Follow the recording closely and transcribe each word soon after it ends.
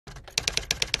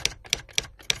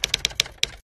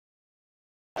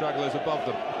strugglers above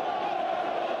them.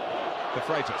 De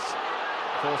Freitas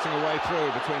forcing a way through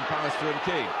between Pallister and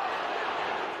Keane.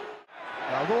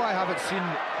 Although I haven't seen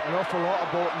an awful lot of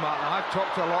Bolton, Martin, I've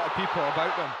talked to a lot of people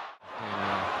about them.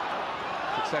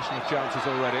 Succession of chances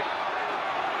already.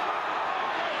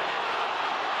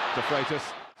 De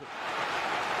Freitas.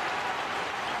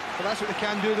 But that's what they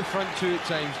can do, the front two at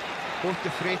times. Both De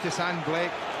Freitas and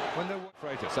Blake. When they're...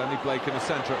 Freitas, only Blake in the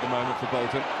centre at the moment for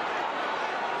Bolton.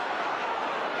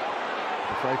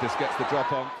 De Freitas gets the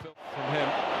drop on from him.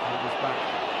 He was back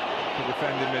to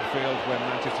defend in midfield when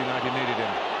Manchester United needed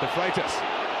him. De Freitas.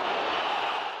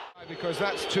 Because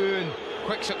that's two in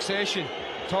quick succession.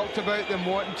 Talked about them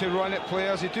wanting to run at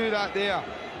players. They do that there.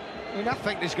 I mean, I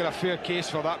think he's got a fair case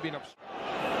for that being upset.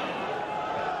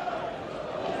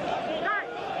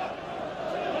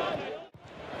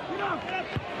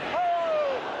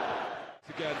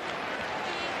 Again.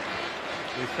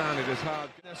 He found it as hard.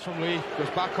 This from Lee, goes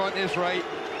back onto his right.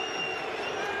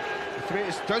 De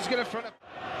Freitas does get in front of...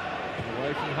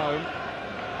 Away from home.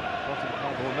 Bottom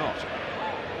club or not.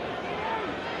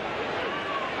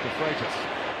 De Freitas.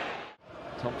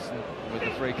 Thompson with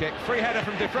the free kick. Free header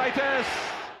from De Freitas.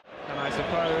 And I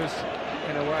suppose,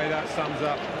 in a way, that sums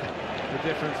up the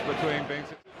difference between being...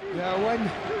 Yeah, when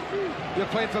you're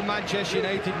playing for Manchester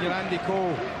United and you're Andy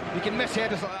Cole, you can miss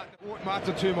headers like that. It won't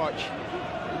matter too much.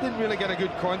 He didn't really get a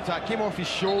good contact. Came off his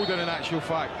shoulder, in actual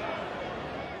fact.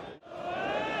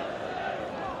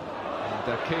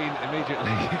 And Keane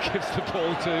immediately gives the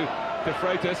ball to De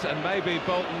Freitas, and maybe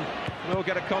Bolton will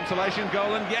get a consolation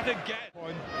goal, and yet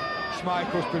again.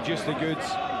 Schmeichel's produced the goods.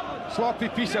 Sloppy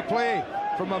piece of play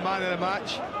from a man of the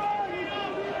match.